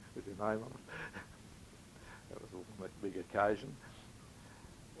with your name on it. That was a big occasion.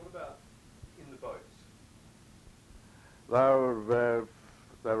 What about in the boats?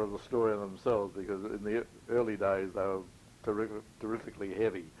 They were the story of themselves, because in the early days they were terrifically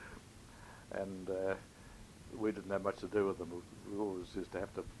heavy, and we didn't have much to do with them. We always used to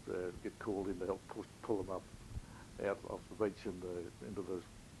have to get called in to help pull them up out off the beach into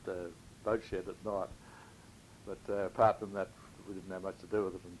the boat shed at night. But apart from that, we didn't have much to do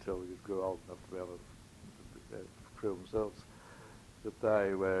with it until we grew old enough to be able to crew themselves. But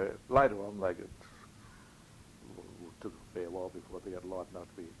they were later on. They took a fair while before they got light enough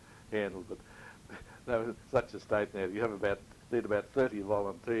to be handled. But they were in such a state now. You need about 30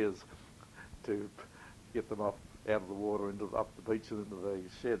 volunteers to get them out of the water up the beach and into the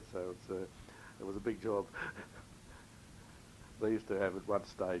shed. So it was a big job. They used to have at one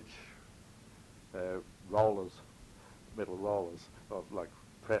stage rollers, metal rollers, like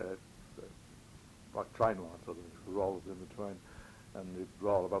train lines, sort of rollers in between, and you'd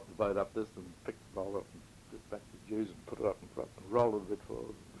roll them up the boat up this and pick the roll up and get back to use and put it up in front and roll it a bit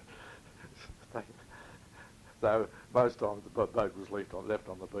forward. So most times the boat was left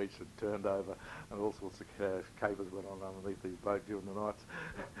on the beach and turned over, and all sorts of capers went on underneath the boat during the nights.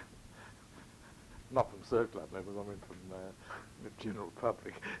 Not from Surf Club members, I mean from the general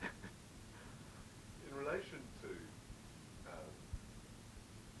public. In relation to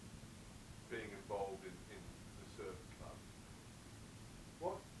being involved in the Surf Club,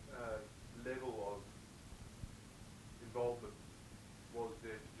 what level of involvement was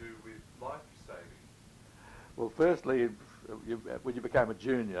there to do with life saving? Well, firstly, when you became a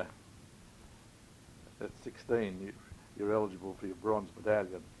junior at 16, you're eligible for your bronze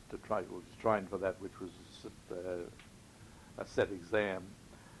medallion to train for that, which was a set exam.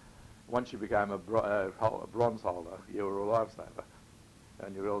 Once you became a bronze holder, you were a lifesaver,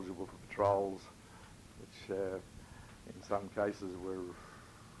 and you're eligible for patrols, which in some cases were,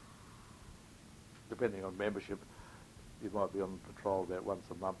 depending on membership, you might be on patrol about once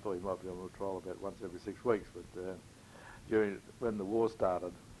a month, or you might be on patrol about once every 6 weeks. But when the war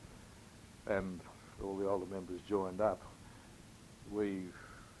started and all the older members joined up, we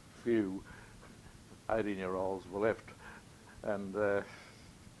few 18-year-olds were left, and sort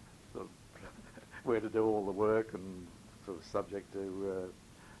of we had to do all the work and sort of subject to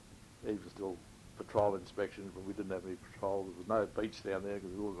even still patrol inspections, but we didn't have any patrol. There was no beach down there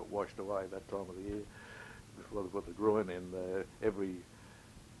because we all got washed away that time of the year before they put the groin in. Every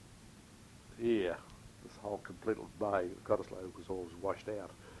year, this whole complete bay, Cottesloe, was always washed out,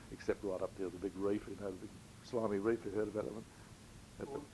 except right up there, the big reef, the big slimy reef. You heard about that one?